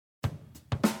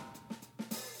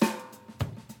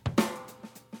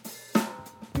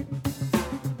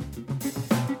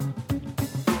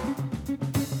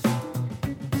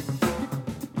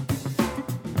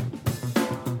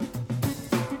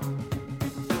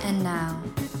now,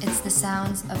 it's the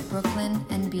sounds of Brooklyn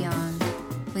and beyond,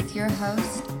 with your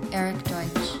host, Eric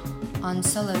Deutsch, on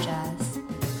Solo Jazz,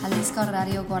 Jalisco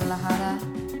Radio Guadalajara,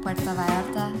 Puerto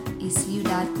Vallarta y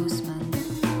Ciudad Guzmán.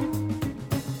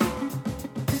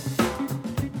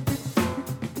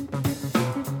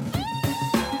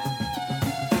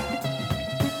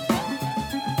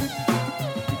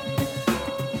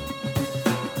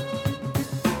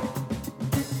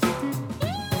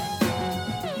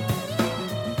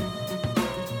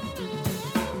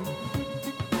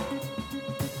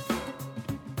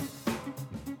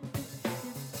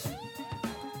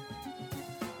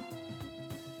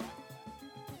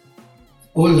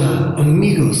 Hola,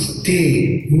 amigos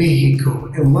de Mexico,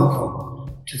 and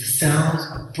welcome to the sounds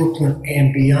of Brooklyn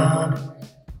and beyond.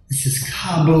 This is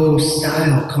Cabo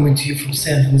Style coming to you from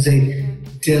San Jose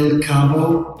del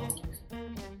Cabo.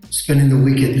 Spending the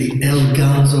week at the El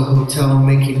Ganzo Hotel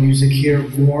making music here.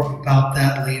 More about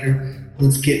that later.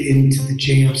 Let's get into the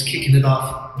jams, kicking it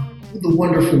off with the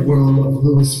wonderful world of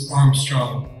Louis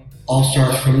Armstrong. All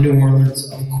stars from New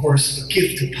Orleans, of course, a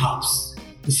gift to pops.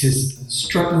 This is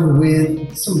Strutting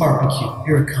with Some Barbecue.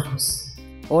 Here it comes.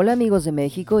 Hola amigos de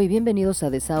México y bienvenidos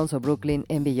a The Sounds of Brooklyn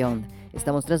and Beyond.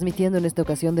 Estamos transmitiendo en esta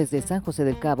ocasión desde San José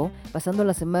del Cabo, pasando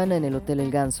la semana en el Hotel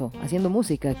El Ganzo, haciendo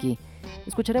música aquí.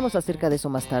 Escucharemos acerca de eso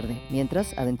más tarde.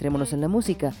 Mientras, adentrémonos en la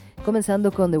música,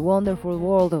 comenzando con The Wonderful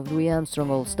World of Louis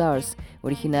Armstrong All Stars,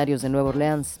 originarios de Nueva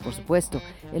Orleans, por supuesto.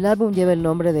 El álbum lleva el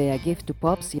nombre de A Gift to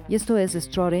Pops y esto es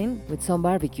Strutting with Some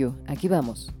Barbecue. Aquí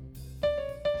vamos.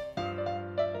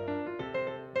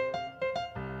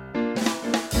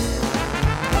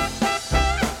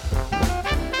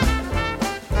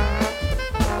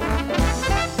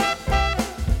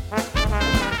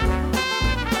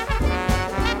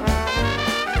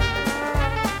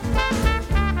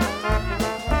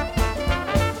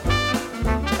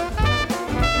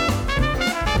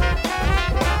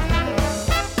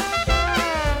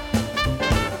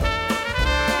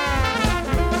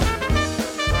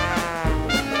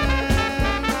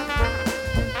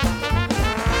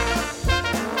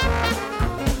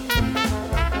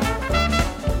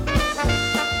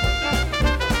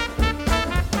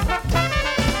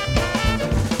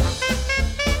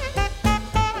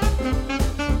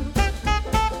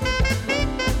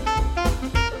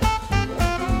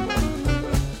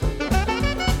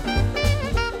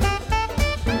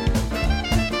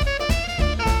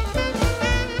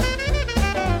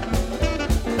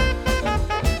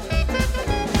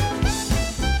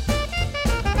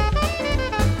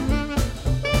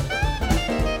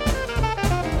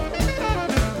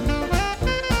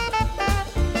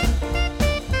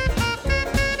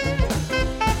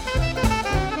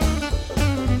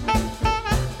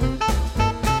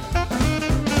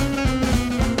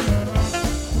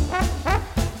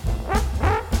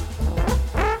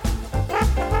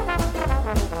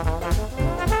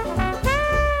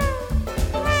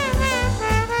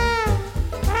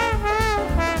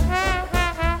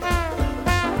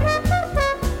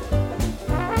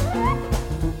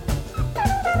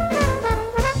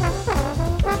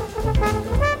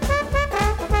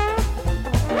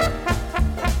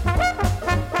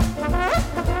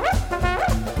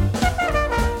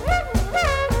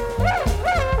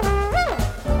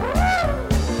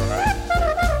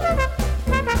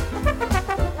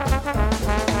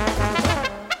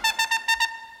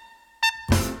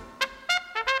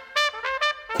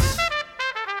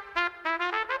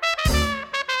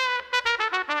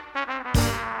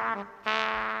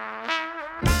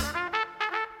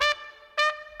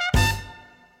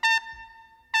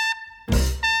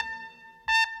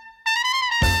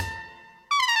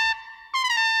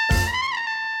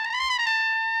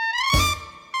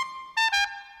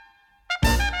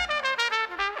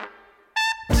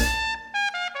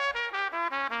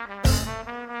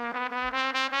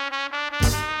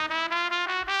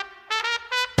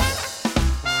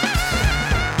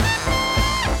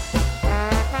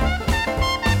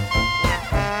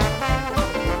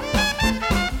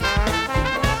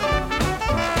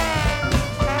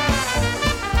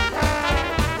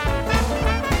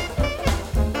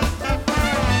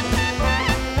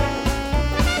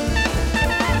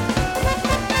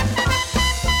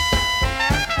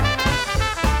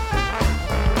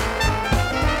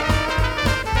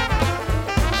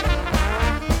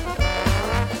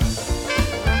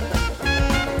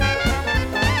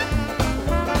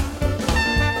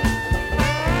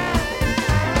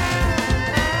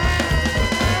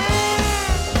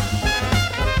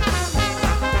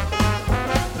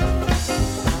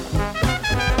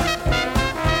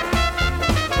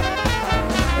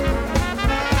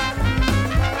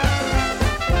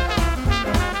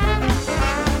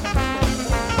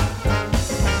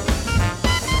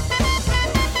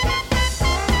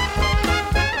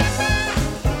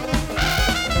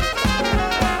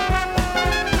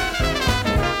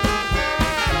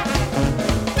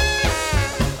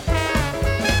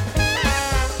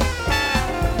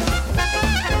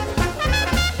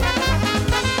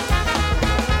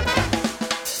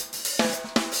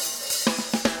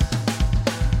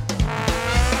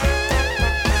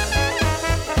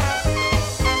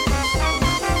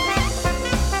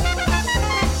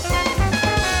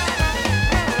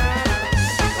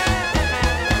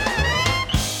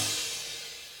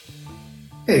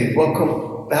 Hey,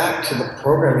 welcome back to the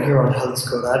program here on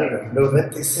Jalisco Radio,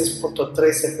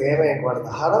 96.3 FM en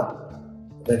Guadalajara,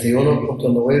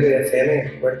 21.9 FM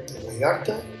en Puerto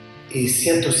Vallarta y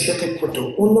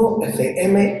 107.1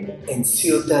 FM en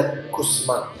Ciudad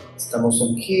Guzmán. Estamos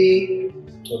aquí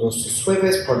todos los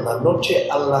jueves por la noche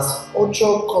a las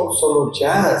 8 con solo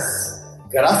jazz.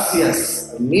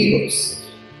 Gracias, amigos.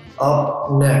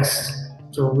 Up next,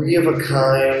 three of a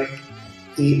kind,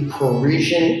 the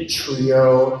Parisian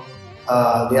trio.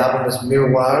 The album is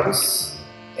Miroirs,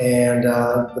 and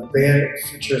the band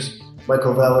features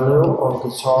Michael Valenu on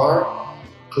guitar,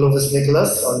 Clovis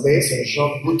Nicolas on bass, and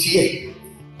Jean Boutier.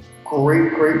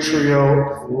 Great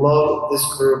trio. Love this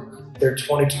group. Their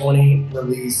 2020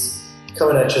 release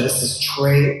coming at you. This is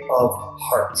Tray of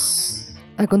Hearts.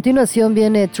 A continuación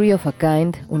viene Three of a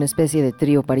Kind, una especie de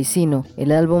trío parisino.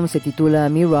 El álbum se titula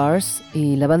Mirrors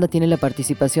y la banda tiene la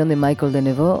participación de Michael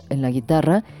Denevaux en la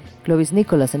guitarra, Clovis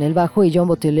Nicolas en el bajo y John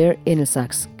Boutelier en el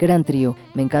sax. Gran trío,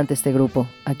 me encanta este grupo.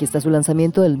 Aquí está su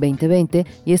lanzamiento del 2020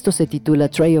 y esto se titula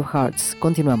Tray of Hearts.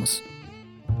 Continuamos.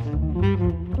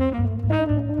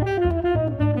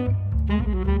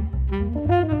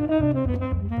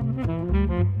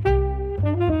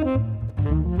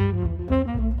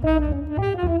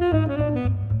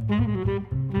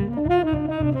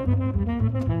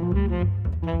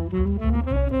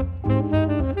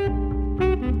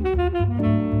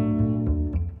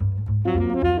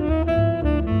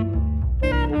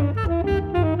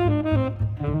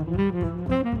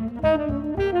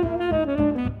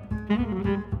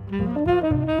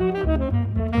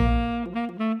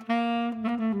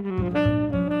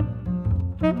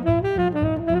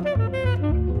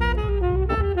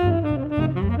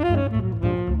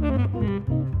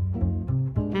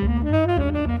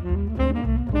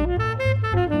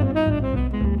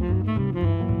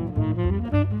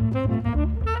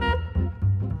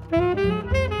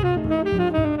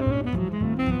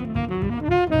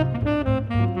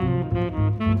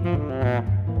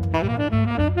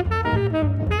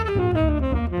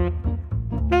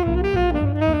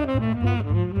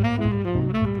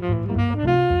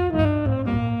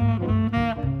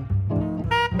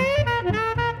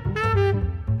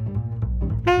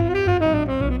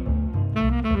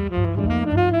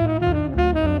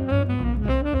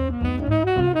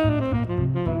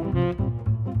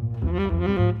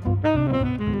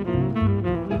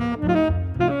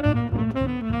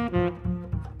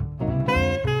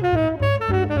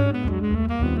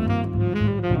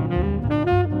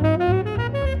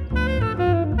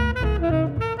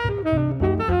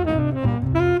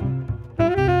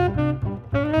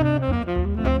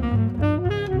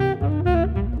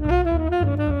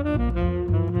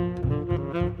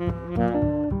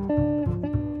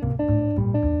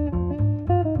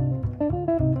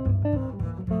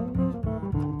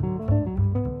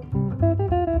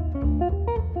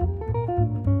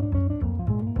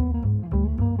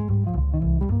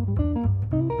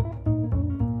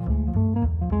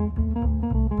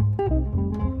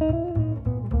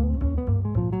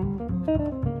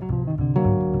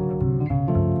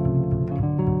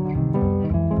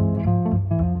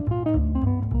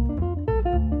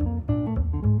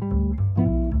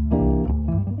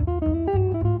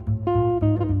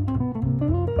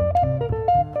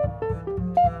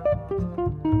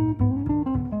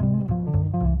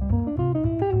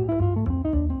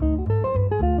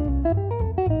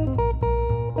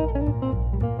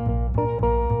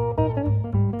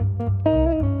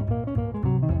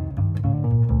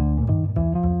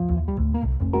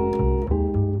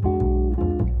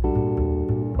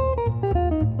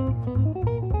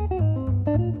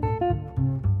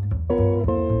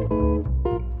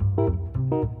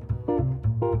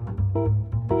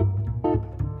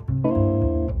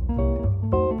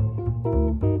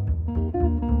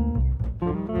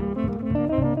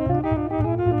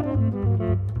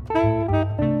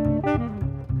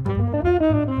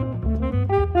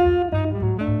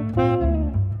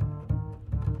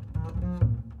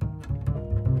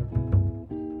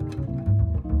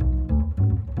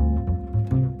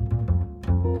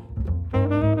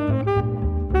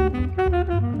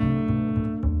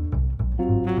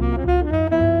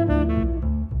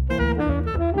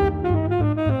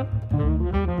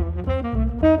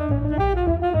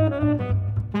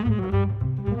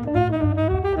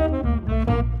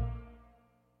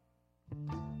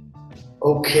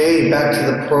 Okay, back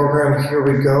to the program. Here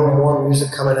we go. More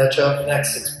music coming at you. Up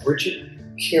next, it's Bridget,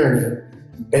 Kearney,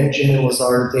 Benjamin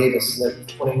Lazar Davis, and their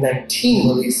 2019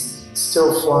 release,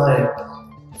 Still Flying.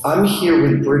 I'm here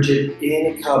with Bridget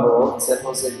in Cabo, San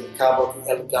Jose de Cabo,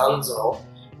 El Ganzo,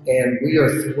 and we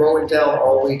are throwing down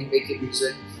all week making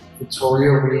music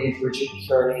Victoria Reed, Bridget,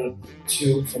 Kearney,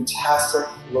 two fantastic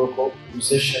local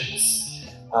musicians,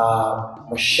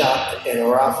 Mashat and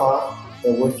Rafa,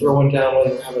 that we're throwing down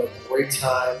with. We're having a great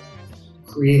time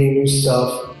creating new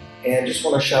stuff. And just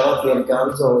want to shout out the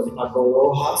Encanto and Paco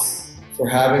Rojas for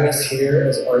having us here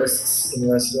as artists in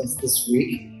residence this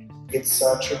week. It's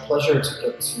a true pleasure to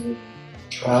get to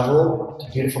travel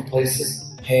to beautiful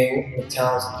places, hang with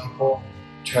talented people,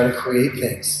 try to create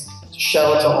things. So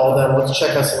shout out to all of them. Let's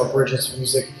check out some of Bridget's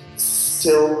music.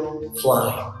 Still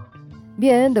Flying.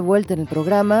 Bien, de vuelta en el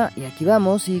programa y aquí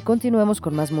vamos y continuemos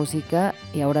con más música.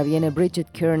 Y ahora viene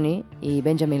Bridget Kearney y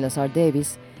Benjamin Lazar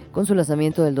Davis con su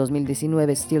lanzamiento del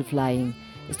 2019 Still Flying.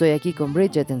 Estoy aquí con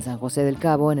Bridget en San José del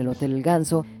Cabo, en el Hotel El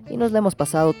Ganso, y nos la hemos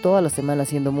pasado toda la semana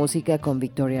haciendo música con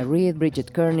Victoria Reed,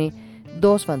 Bridget Kearney,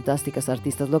 dos fantásticas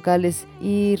artistas locales,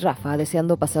 y Rafa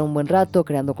deseando pasar un buen rato,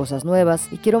 creando cosas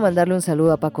nuevas. Y quiero mandarle un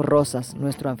saludo a Paco Rosas,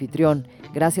 nuestro anfitrión.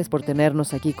 Gracias por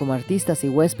tenernos aquí como artistas y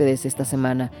huéspedes esta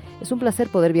semana. Es un placer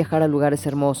poder viajar a lugares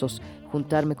hermosos,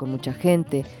 juntarme con mucha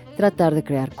gente, tratar de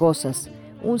crear cosas.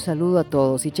 Un saludo a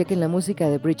todos y chequen la música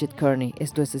de Bridget Kearney.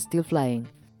 Esto es Still Flying.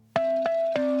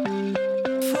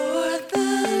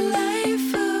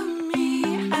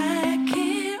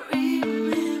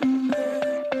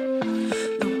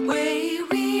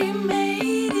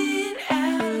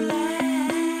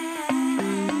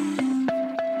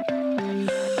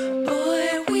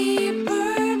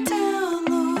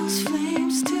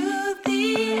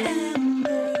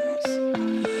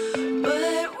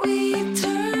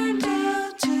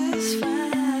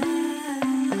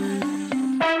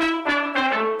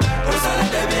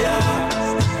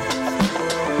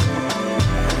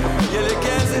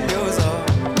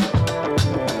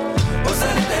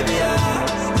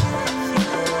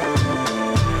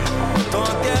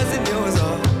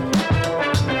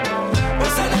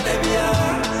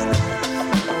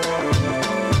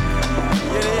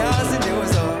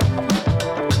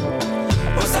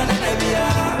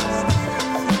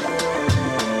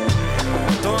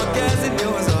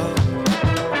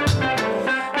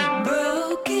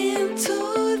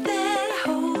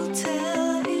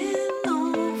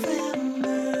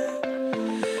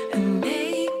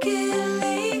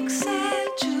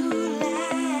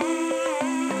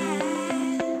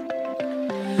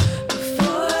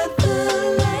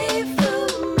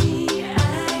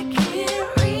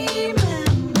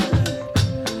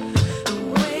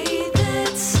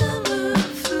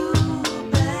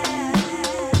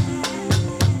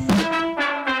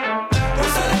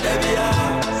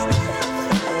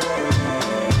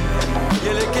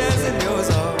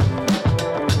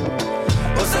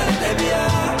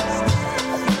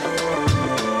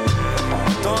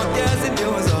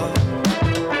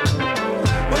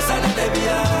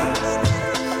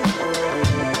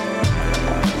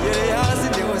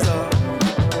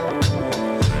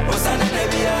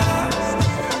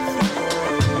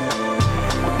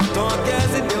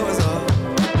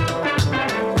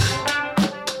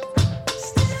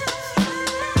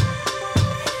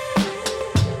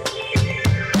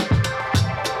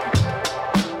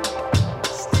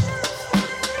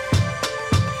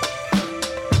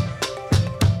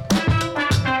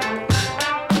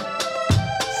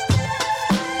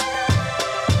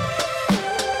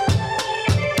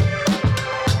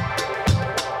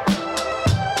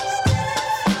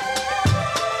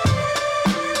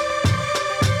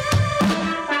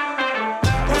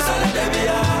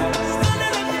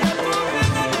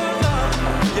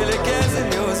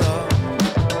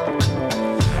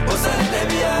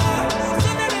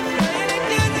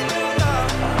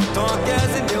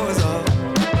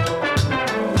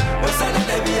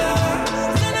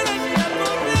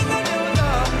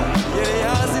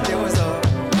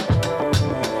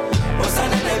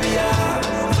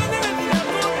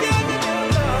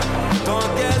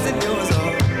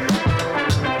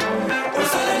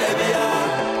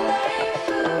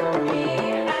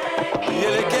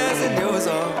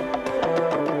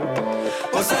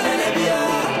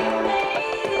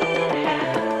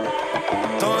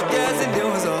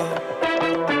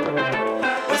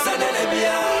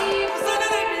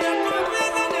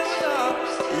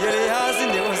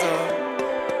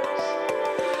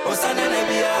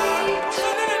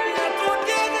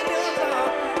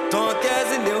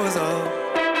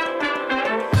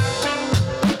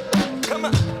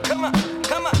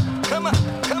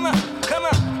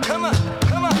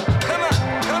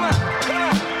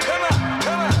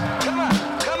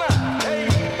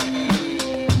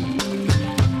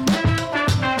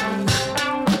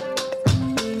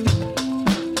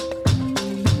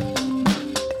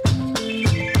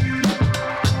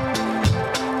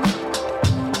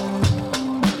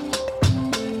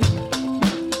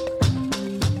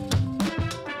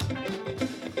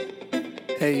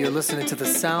 listening to the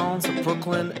sounds of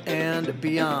Brooklyn and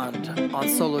beyond on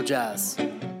Solo Jazz.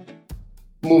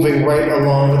 Moving right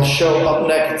along with the show, up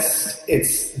next,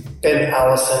 it's Ben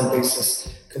Allison,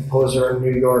 bassist, composer in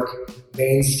New York,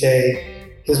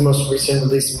 mainstay. His most recent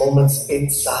release, Moments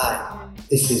Inside.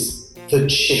 This is The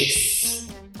Chase.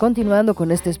 Continuando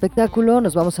con este espectáculo,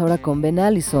 nos vamos ahora con Ben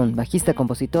Allison, bajista,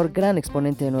 compositor, gran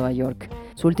exponente de Nueva York.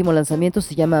 Su último lanzamiento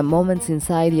se llama Moments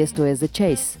Inside y esto es The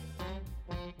Chase.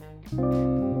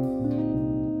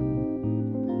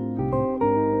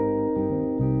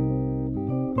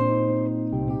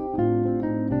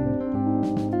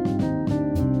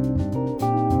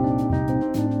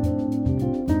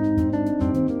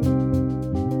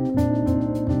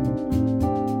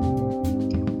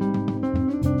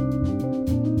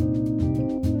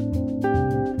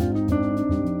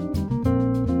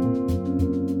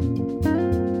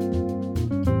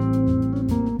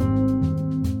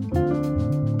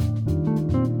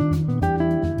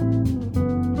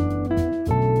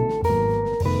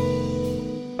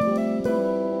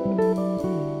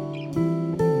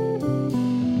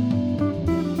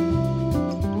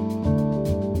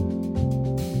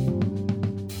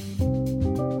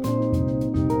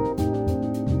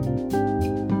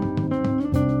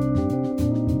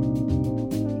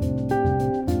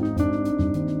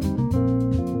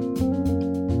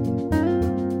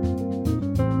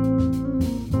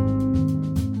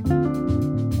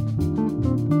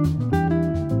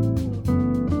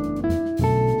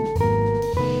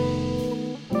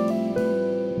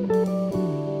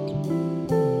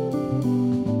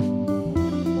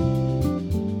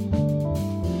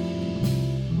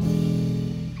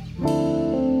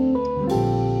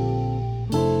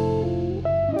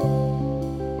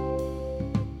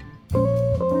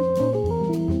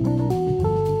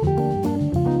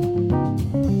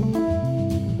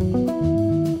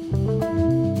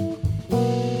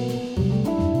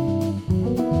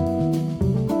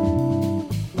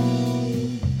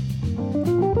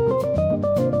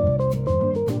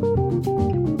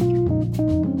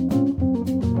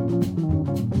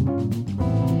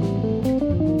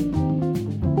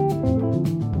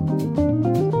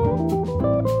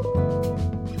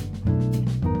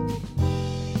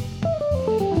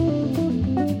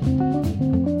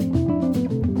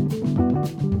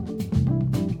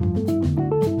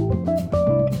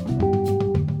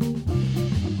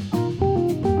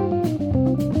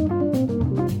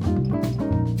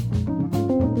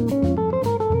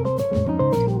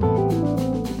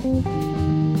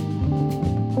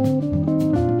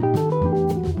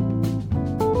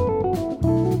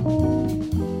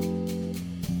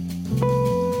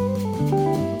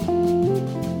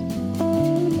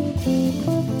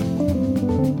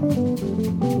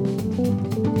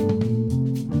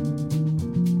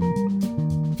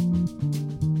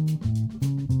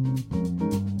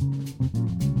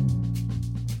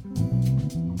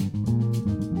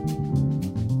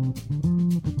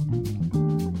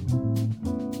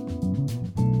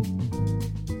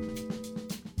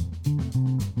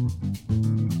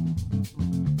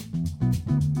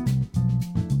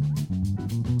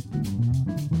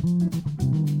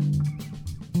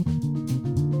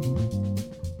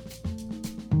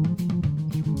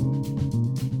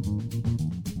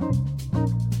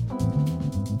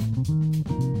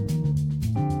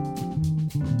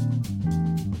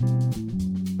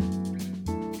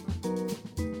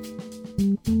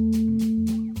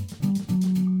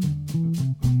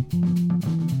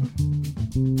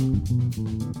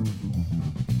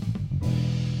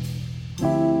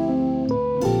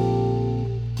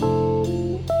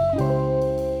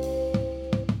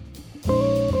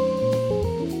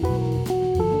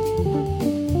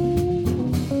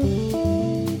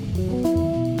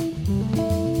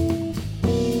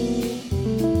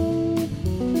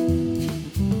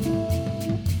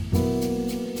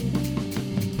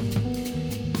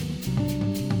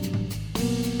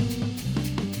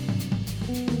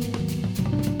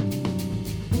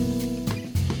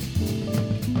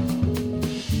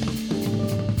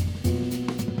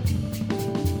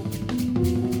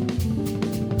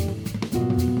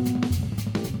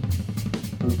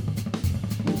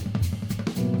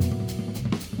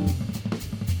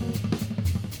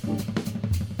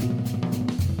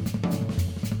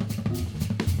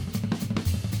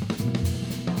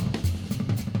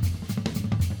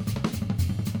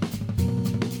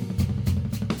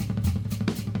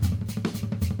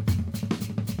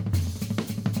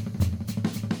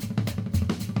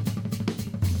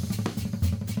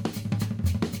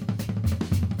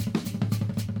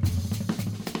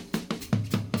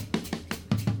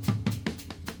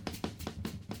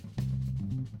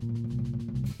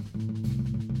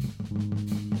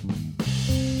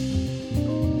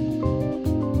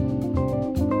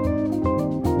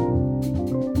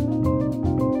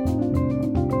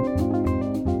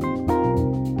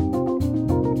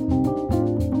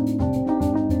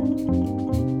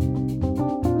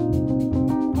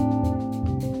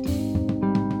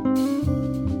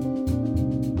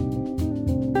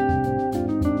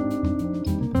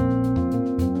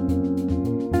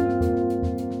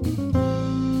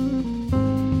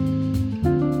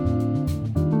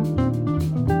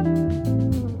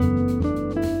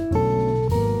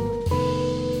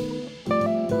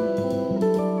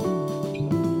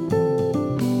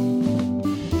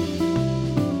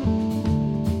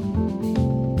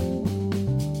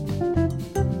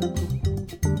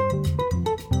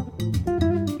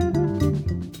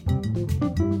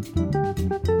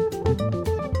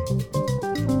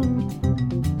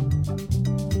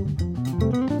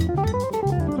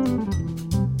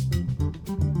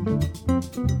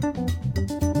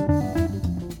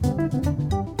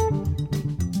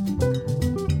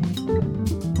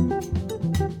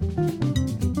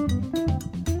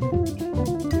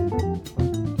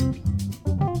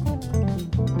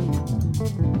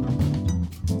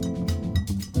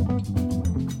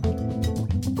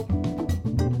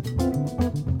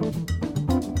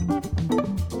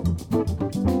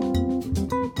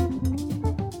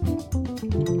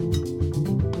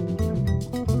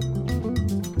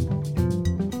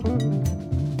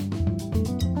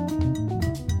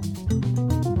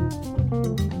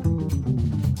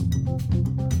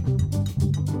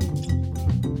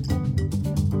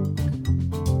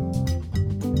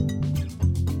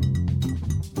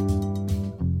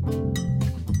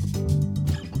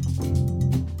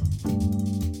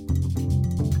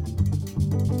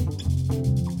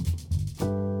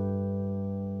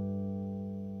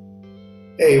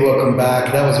 Hey, welcome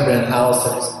back. That was Ben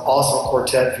Allison, his awesome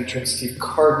quartet featuring Steve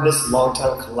Cardenas,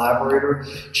 longtime collaborator,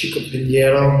 Chico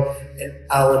Pinheiro, and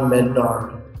Alan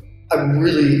Mednard. I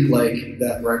really like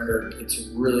that record. It's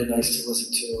really nice to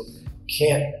listen to.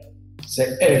 Can't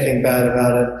say anything bad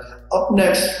about it. Up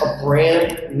next, a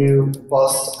brand new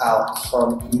bust out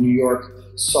from New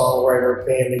York songwriter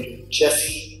band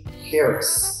Jesse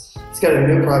Harris. He's got a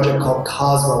new project called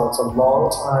COSMO. It's a long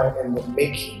time in the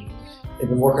making. They've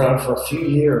been working on it for a few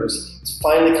years. It's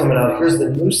finally coming out. Here's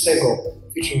the new single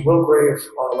featuring Will Grave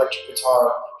on electric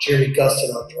guitar, Jeremy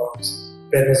Gustin on drums,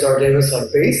 Ben Lazar Davis on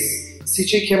bass,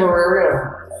 CJ Camerari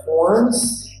on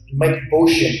horns, and Mike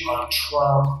Boshin on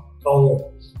trombone.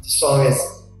 The song is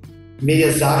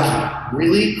Miyazaki.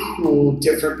 Really cool,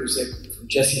 different music from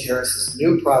Jesse Harris's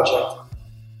new project,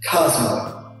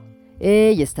 COSMO.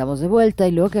 Ya estamos de vuelta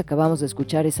y lo que acabamos de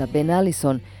escuchar es a Ben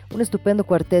Allison, un estupendo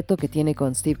cuarteto que tiene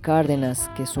con Steve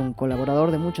Cardenas, que es un colaborador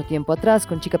de mucho tiempo atrás,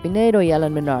 con Chica Pinheiro y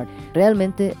Alan Menard.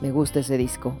 Realmente me gusta ese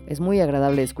disco, es muy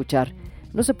agradable de escuchar.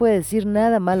 No se puede decir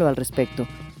nada malo al respecto.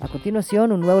 A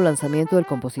continuación, un nuevo lanzamiento del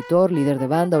compositor, líder de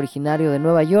banda originario de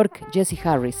Nueva York, Jesse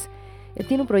Harris. Él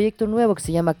tiene un proyecto nuevo que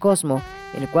se llama COSMO,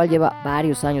 en el cual lleva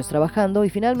varios años trabajando y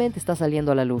finalmente está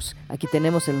saliendo a la luz. Aquí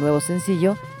tenemos el nuevo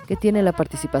sencillo, que tiene la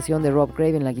participación de Rob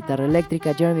Grave en la guitarra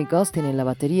eléctrica, Jeremy Gustin en la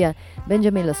batería,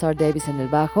 Benjamin Lazar Davis en el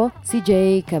bajo,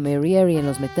 CJ Camerieri en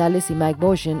los metales y Mike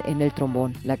Boshin en el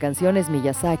trombón. La canción es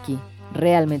Miyazaki,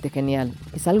 realmente genial.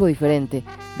 Es algo diferente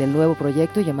del nuevo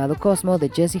proyecto llamado COSMO de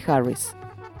Jesse Harris.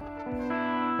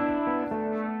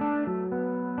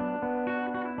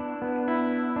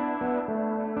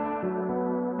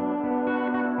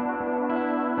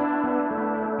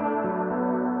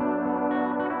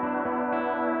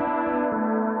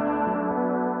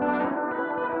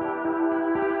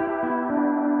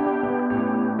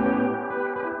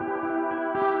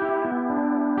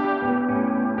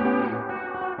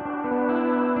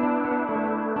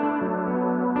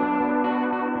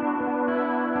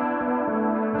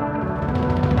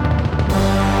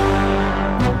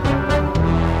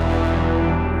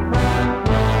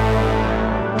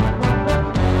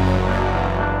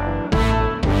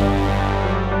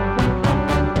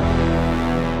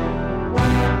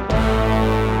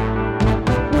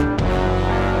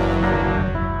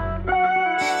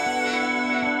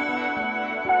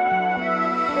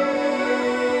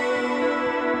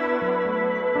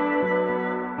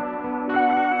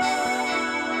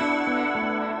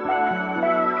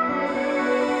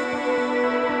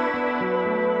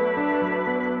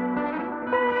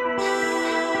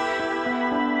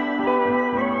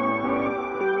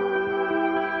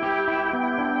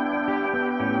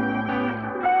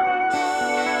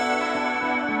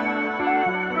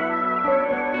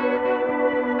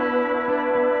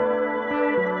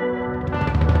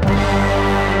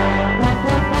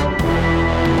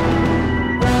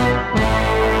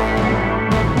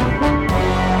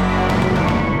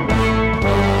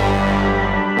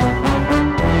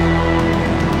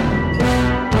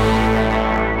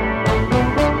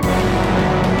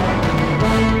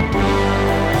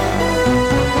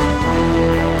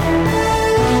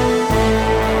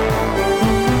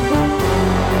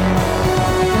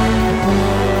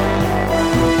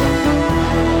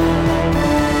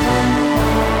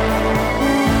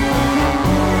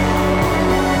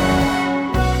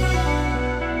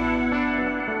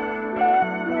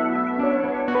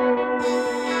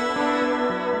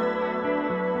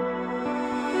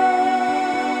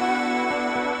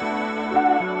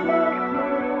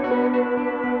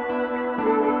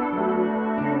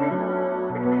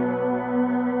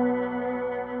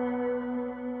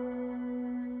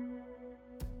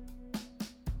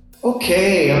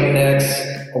 Okay, up next,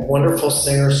 a wonderful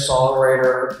singer,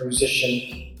 songwriter, musician,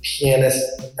 pianist,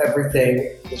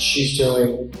 everything that she's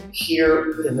doing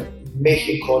here in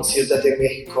Mexico, in Ciudad de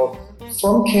Mexico,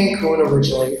 from Cancun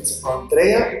originally. It's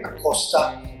Andrea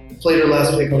Acosta. We played her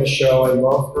last week on the show. I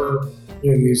love her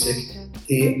new music.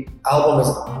 The album is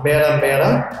Mera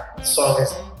Mera. The song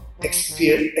is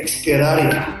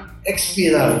Expiraria.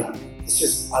 This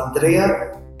is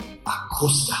Andrea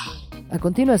Acosta. A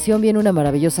continuación viene una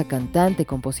maravillosa cantante,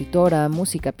 compositora,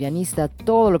 música, pianista.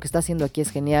 Todo lo que está haciendo aquí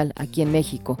es genial, aquí en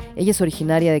México. Ella es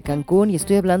originaria de Cancún y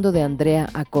estoy hablando de Andrea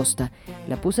Acosta.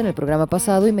 La puse en el programa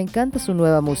pasado y me encanta su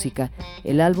nueva música.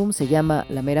 El álbum se llama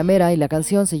La Mera Mera y la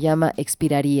canción se llama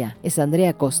Expiraría. Es Andrea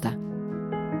Acosta.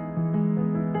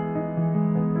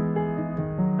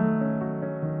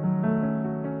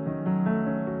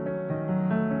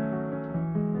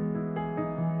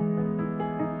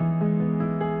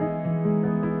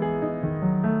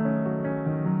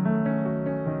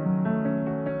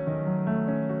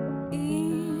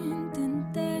 Y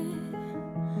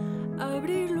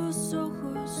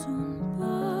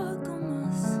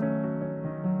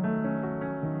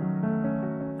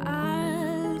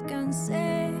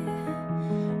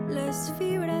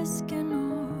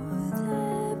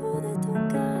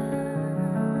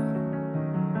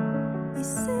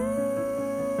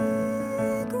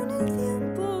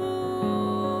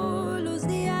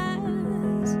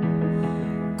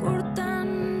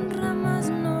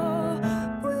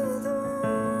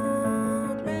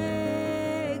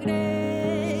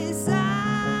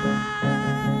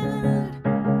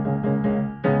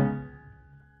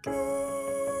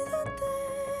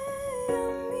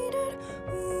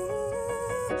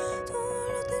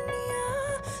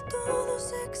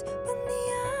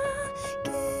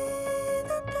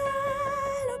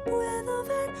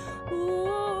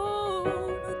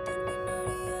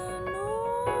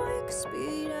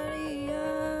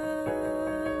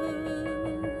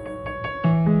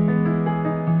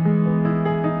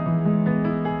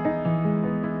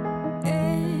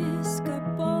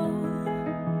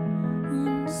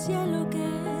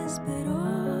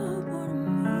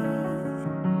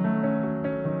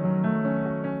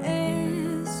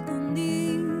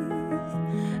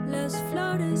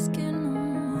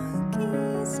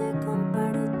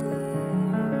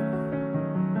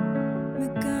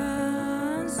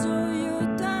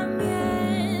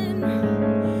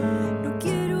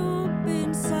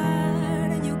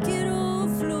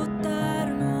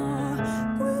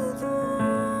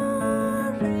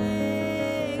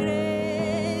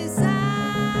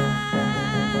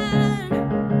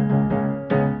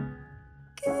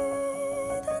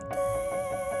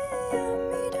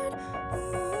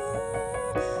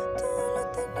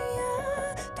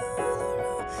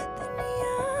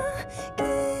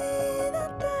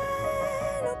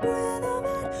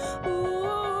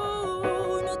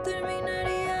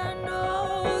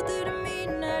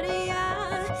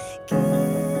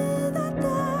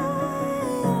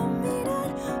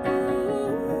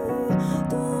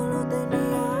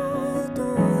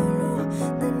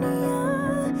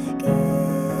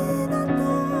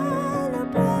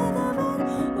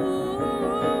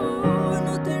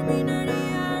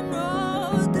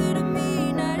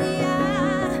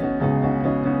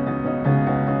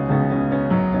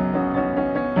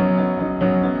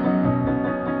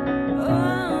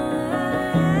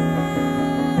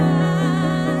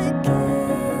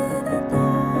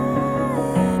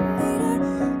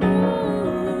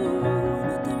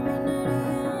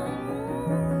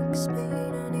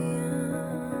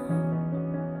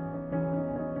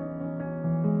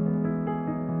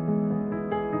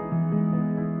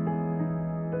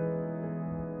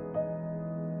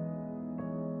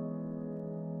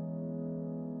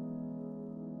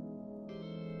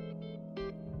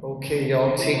Okay,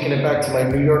 y'all, taking it back to my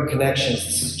New York connections.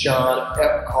 This is John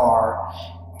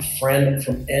EPCAR, a friend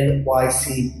from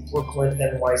NYC, Brooklyn,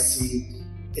 NYC.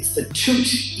 It's the Toot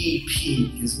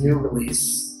EP, his new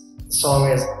release. The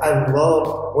song is I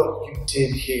Love What You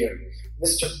Did Here.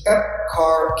 Mr.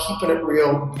 EPCAR, keeping it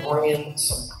real, bringing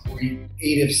some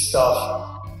creative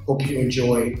stuff. Hope you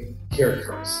enjoy. Here it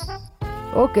comes.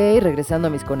 Ok, regresando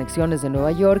a mis conexiones de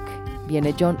Nueva York,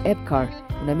 viene John EPCAR,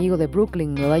 un amigo de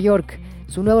Brooklyn, Nueva York.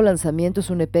 Su nuevo lanzamiento es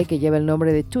un EP que lleva el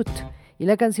nombre de Toot, y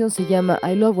la canción se llama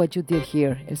I Love What You Did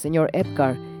Here, el señor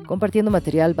EPCAR, compartiendo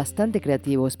material bastante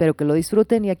creativo. Espero que lo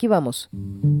disfruten y aquí vamos.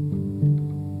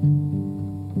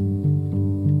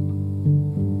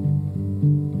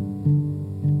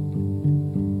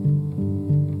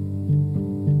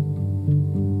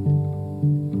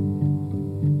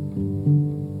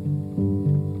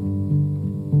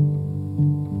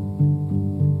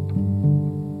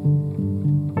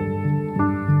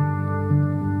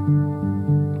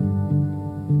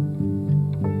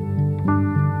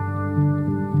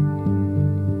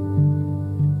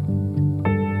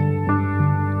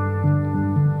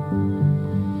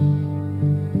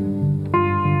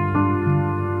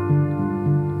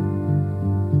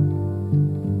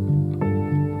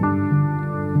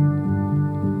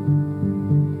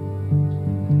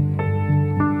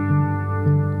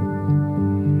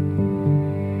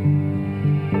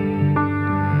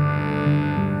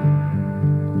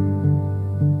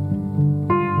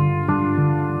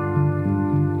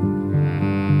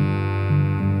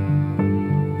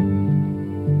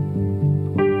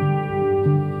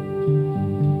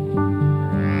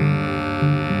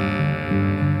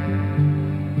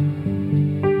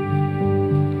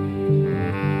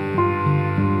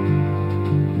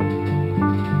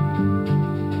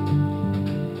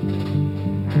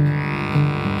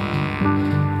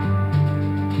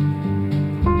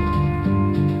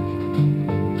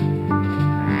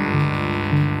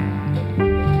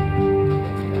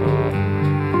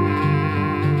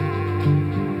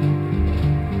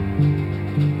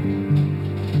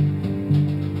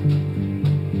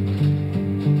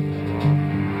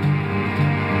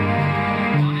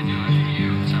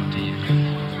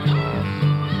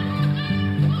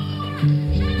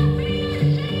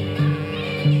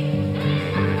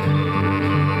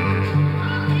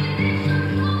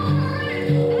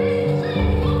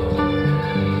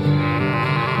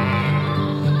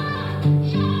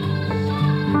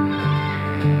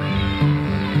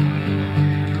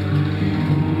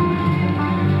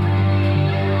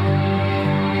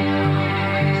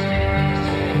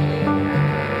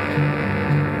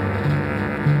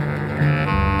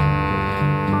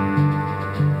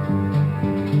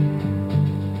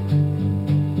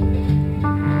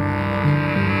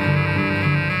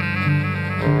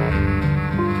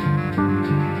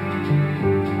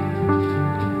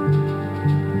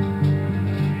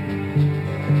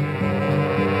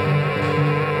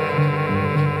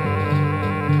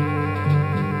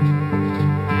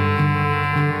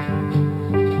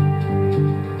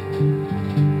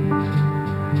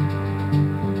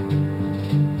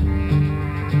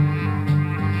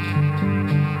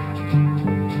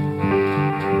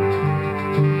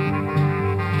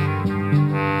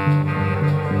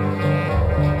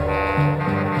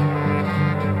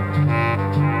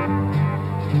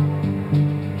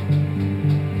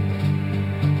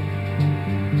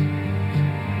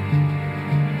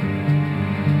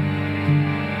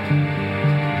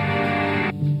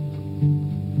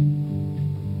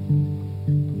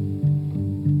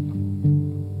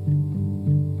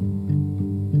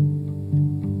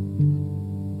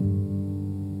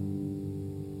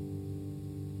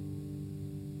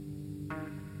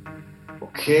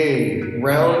 Okay,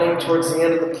 rounding towards the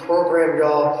end of the program,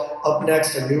 y'all. Up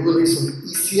next, a new release from the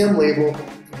ECM label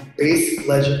from bass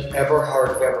legend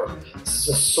Eberhard Weber. This is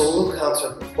a solo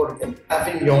concert recorded in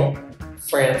Avignon,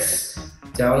 France,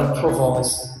 down in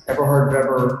Provence. Eberhard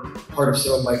Weber, part of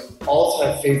some of my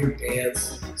all-time favorite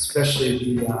bands,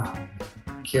 especially the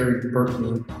Gary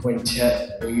Burton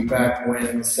Quintet way back when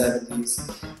in the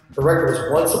 70s. The record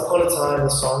was Once Upon a Time, the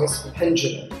song is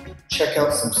Pendulum. Check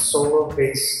out some solo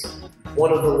bass,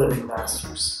 one of the living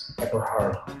masters,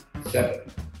 Eberhard Weber.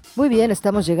 Muy bien,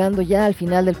 estamos llegando ya al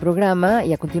final del programa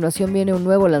y a continuación viene un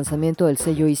nuevo lanzamiento del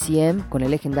sello ECM con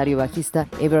el legendario bajista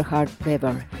Eberhard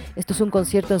Weber. Esto es un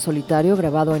concierto en solitario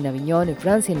grabado en Avignon, en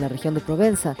Francia, en la región de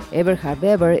Provenza. Eberhard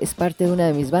Weber es parte de una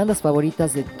de mis bandas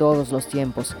favoritas de todos los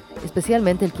tiempos,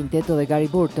 especialmente el quinteto de Gary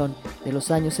Burton de los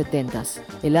años 70.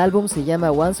 El álbum se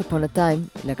llama Once Upon a Time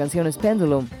y la canción es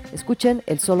Pendulum. Escuchen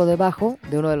el solo de bajo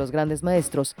de uno de los grandes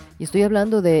maestros y estoy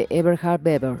hablando de Eberhard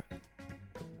Weber.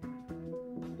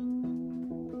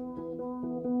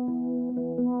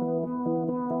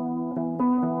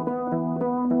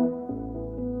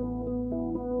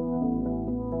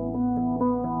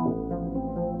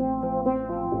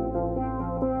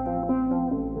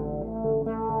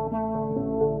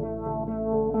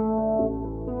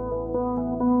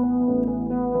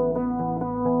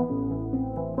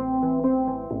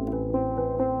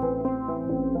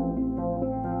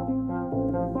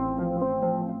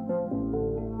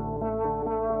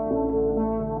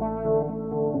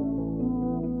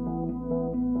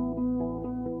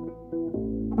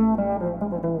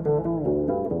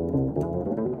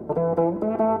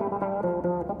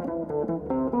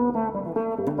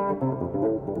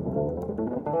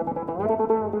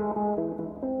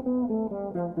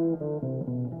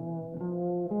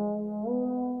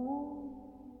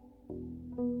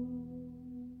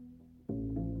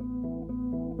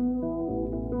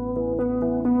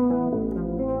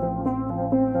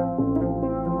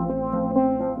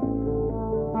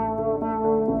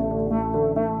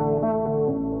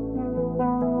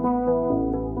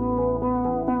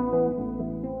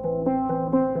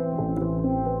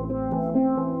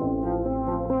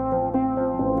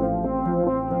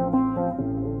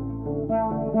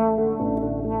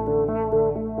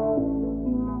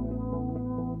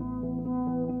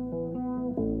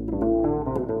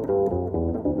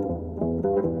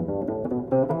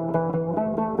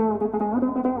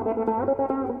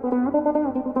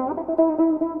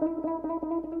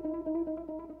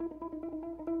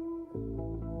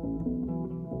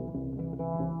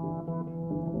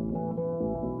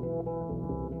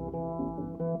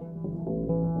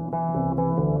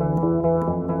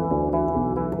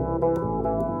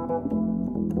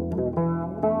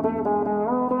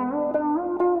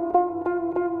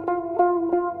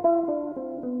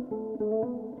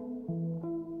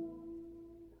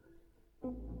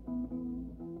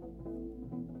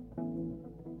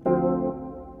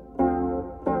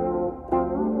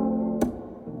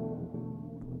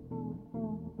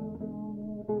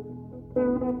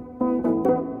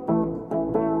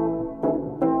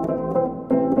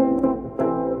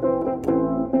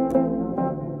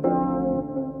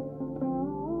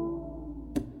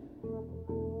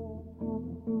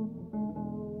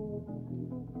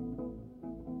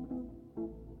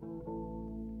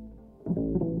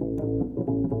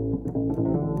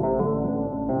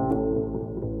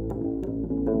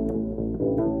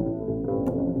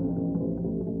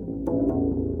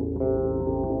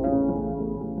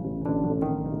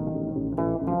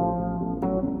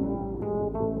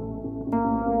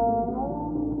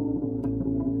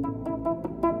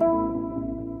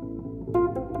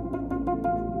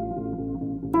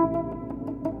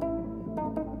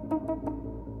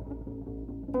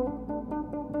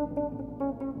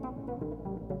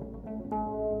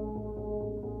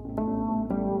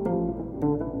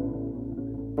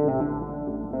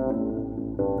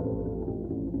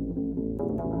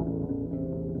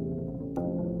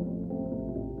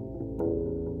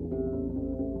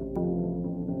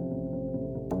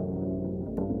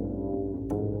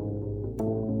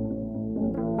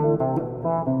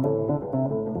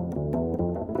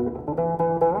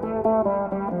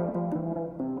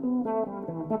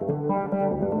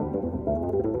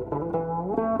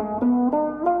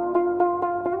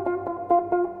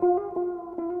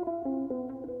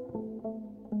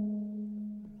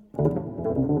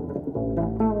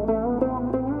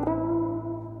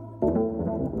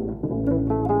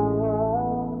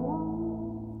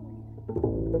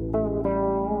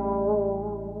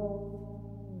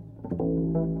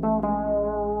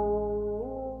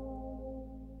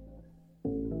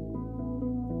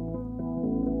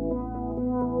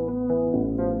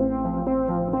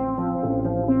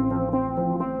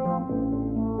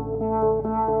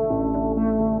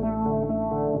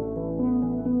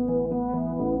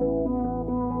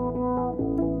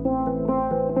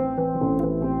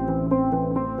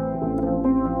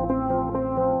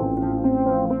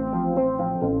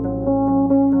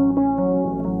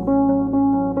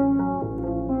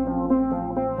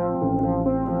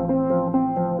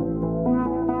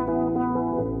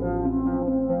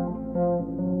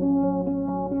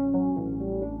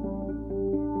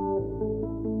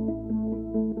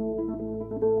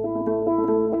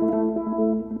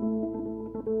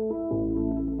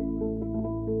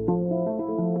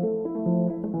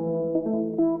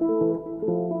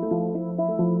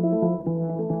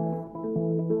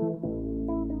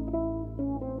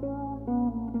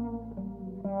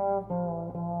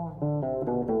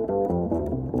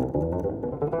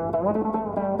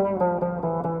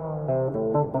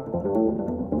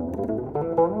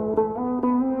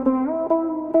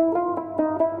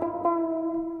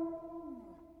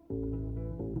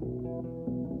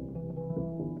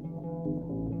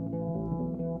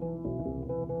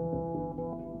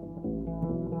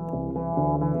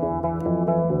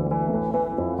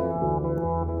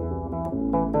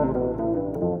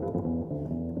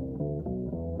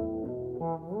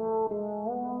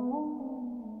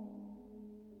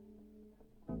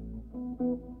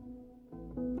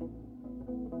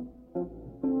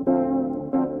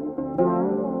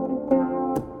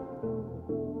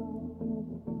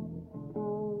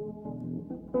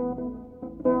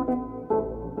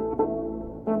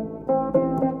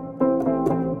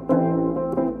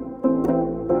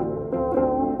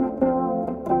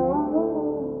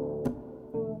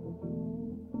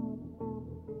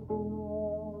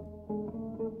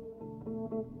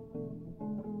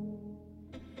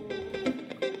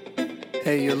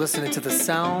 Hey, you're listening to the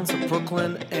sounds of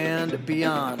Brooklyn and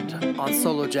beyond on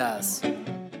Solo Jazz.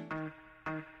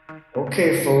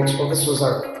 Okay, folks, well, this was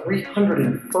our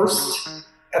 301st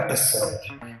episode.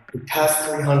 We passed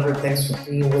 300. Thanks for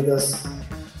being with us.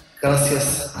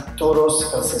 Gracias a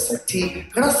todos, gracias a ti,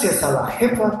 gracias a la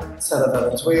jefa, Sara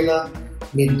Valenzuela,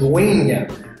 mi dueña,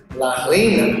 la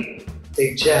reina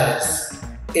de jazz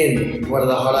en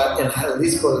Guadalajara, en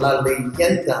Jalisco, la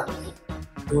leyenda,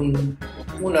 una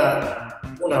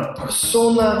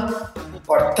persona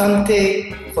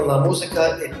importante con la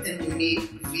música en mi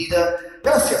vida.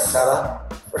 Gracias, Sara,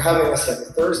 for having us every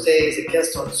Thursday as a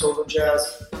guest on Solo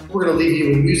Jazz. We're going to leave you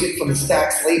with music from the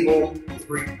Stax label, the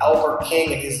great Albert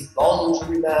King and his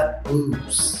laundromat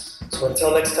blues. So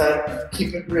until next time,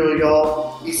 keep it real,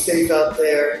 y'all. Be safe out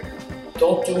there.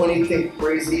 Don't do anything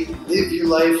crazy. Live your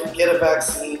life. Get a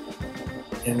vaccine.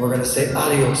 And we're going to say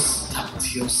adios,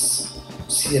 tapatios.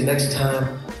 See you next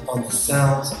time on the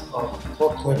sounds of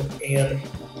Brooklyn and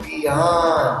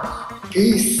beyond.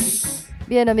 Peace.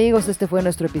 Bien amigos, este fue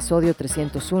nuestro episodio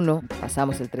 301,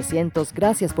 pasamos el 300,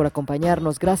 gracias por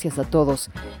acompañarnos, gracias a todos,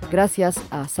 gracias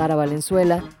a Sara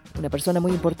Valenzuela, una persona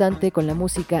muy importante con la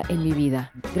música en mi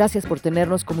vida. Gracias por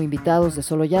tenernos como invitados de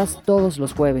Solo Jazz todos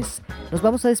los jueves. Nos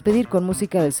vamos a despedir con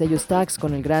música del sello Stax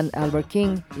con el gran Albert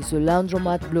King y su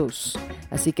Laundromat Blues.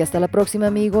 Así que hasta la próxima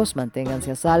amigos,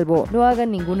 manténganse a salvo, no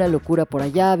hagan ninguna locura por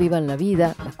allá, vivan la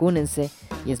vida, vacúnense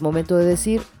y es momento de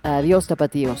decir adiós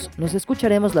tapatíos. Nos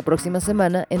escucharemos la próxima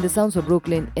semana en The Sounds of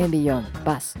Brooklyn and Beyond.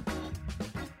 Paz.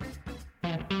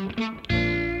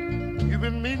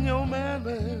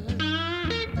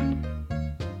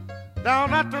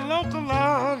 Down at the local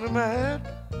laundromat,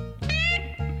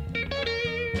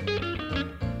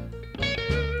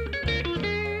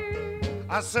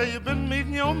 I say you've been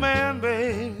meeting your man,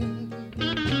 babe.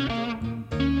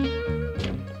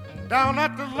 Down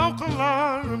at the local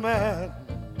laundromat,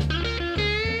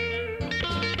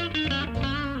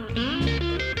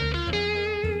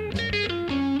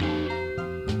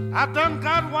 I done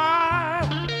got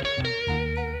wild,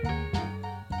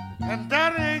 and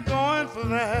daddy ain't going for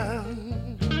that.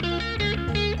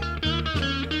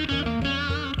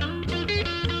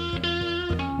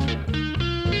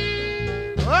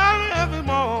 Early every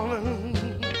morning,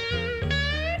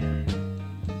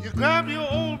 you grab your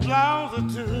old blouse or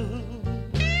two,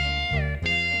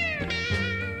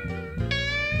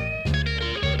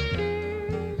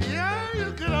 yeah,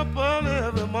 you get up early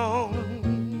every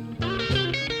morning,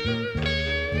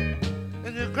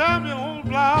 and you grab your old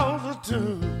blouse or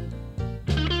two.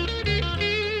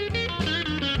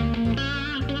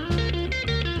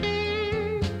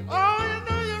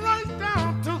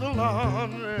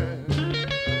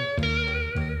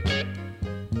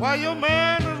 While your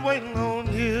man is waiting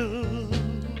on you,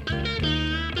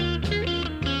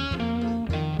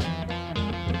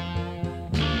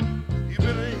 you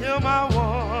better hear my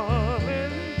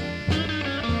warning.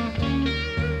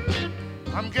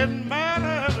 I'm getting mad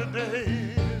every day.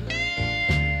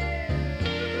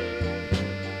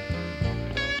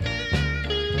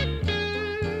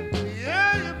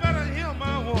 Yeah, you better hear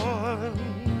my warning.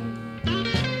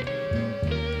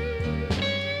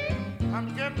 I'm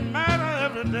getting mad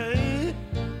every day.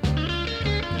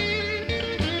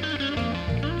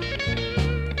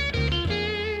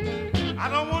 I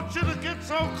don't want you to get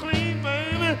so clean,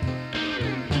 baby.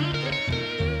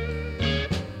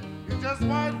 You just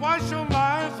might wash your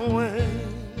life away.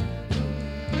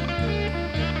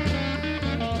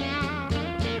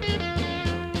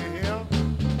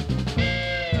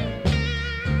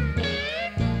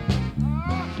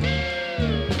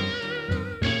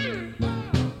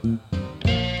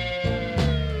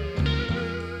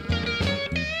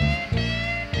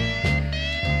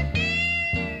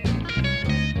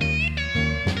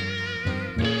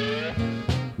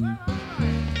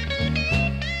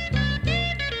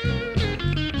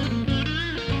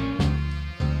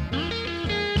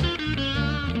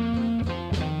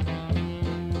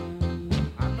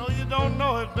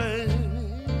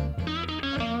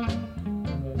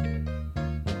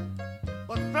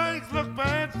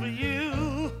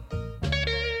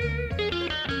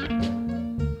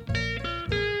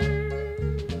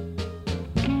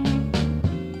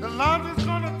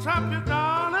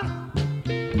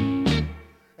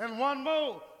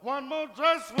 One more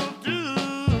dress will do.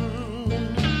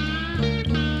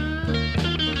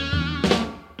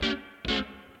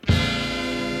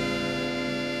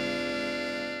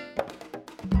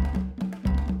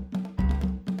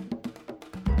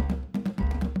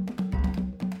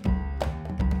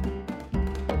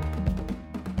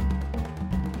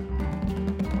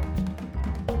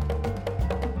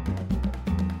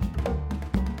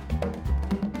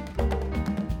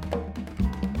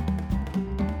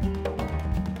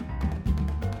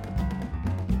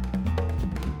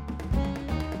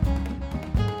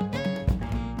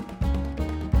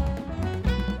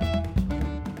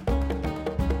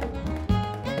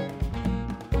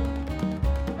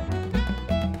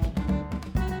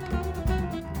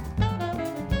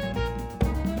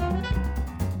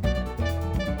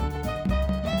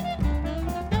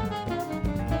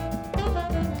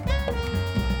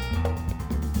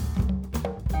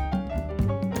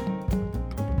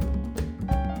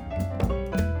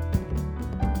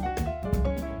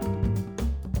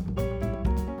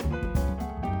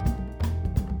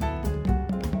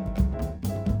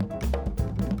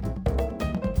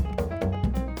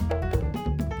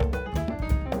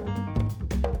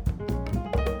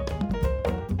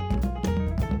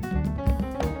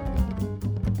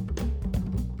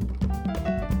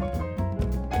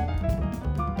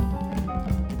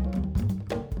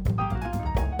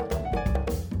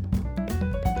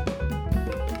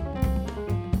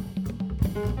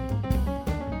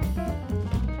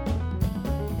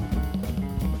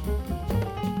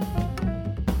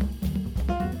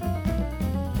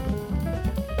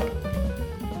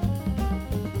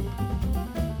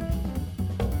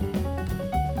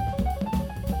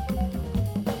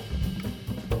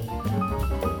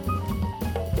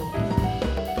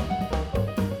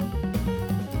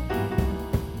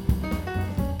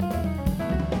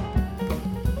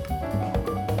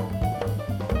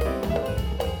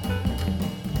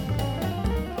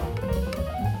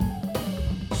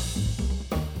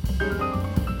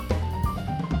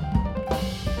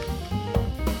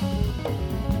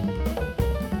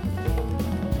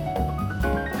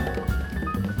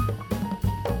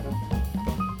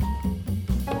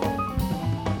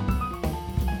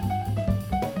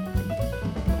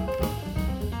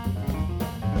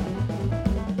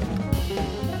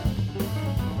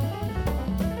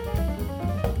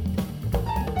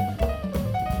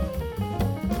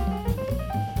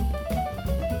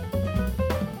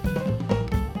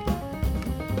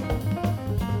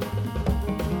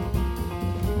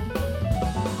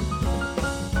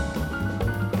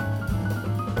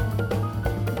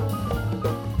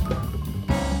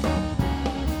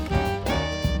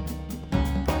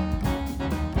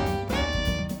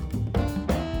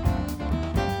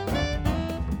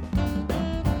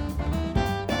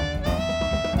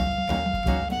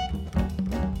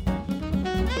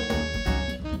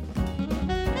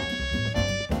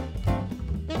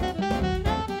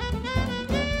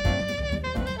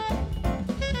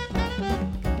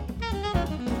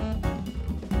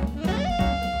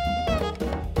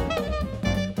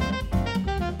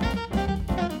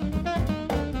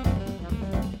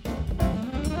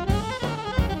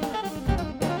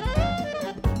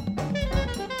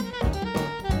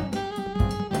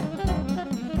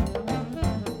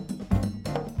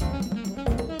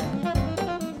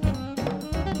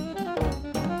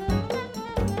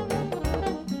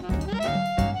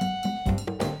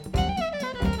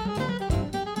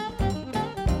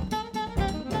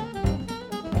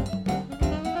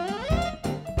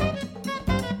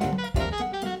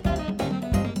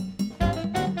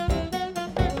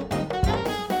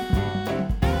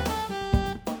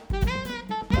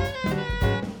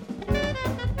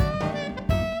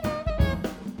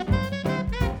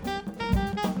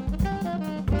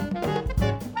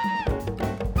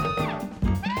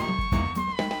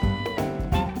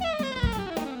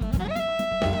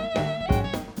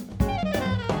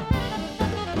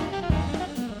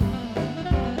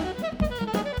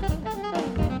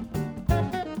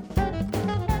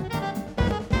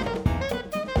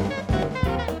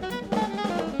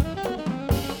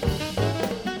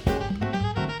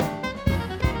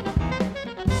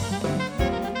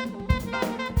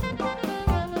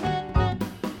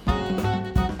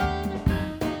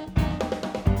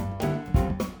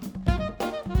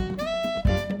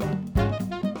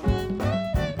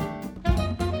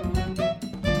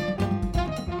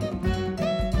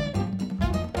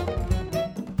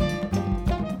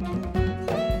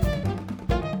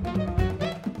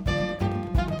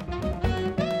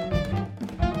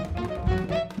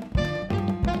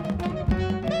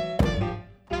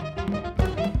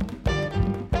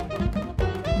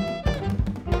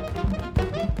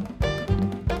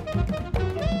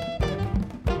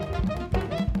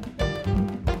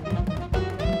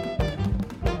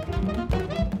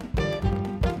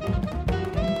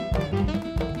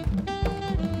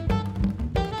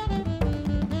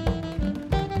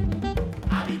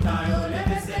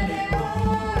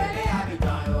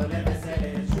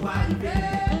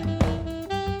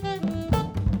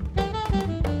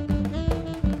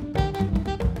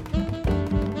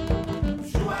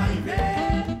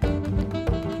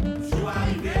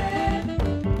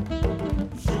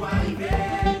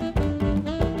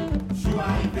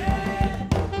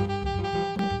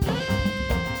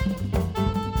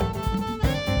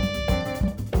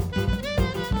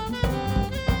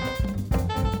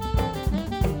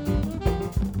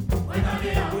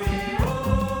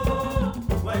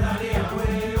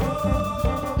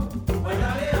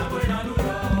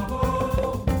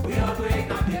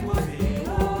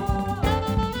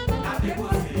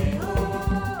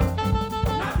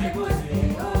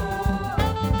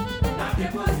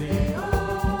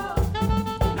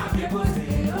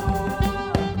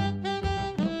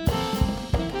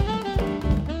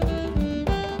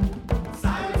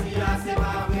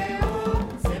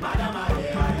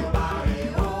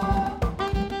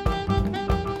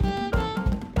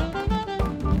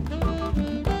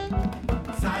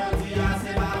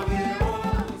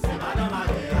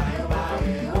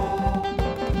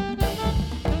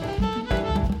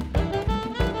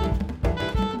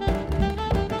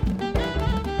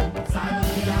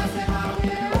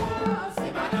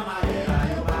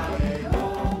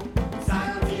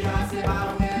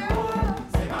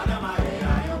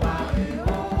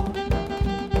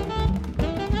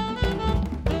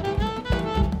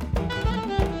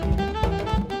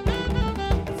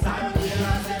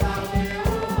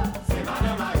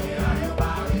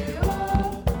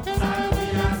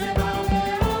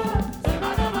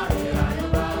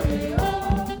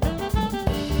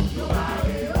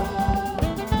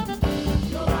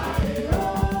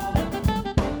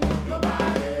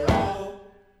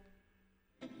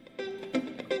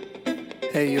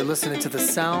 Hey, you're listening to the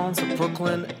sounds of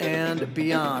Brooklyn and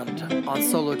beyond on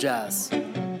Solo Jazz.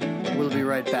 We'll be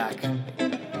right back.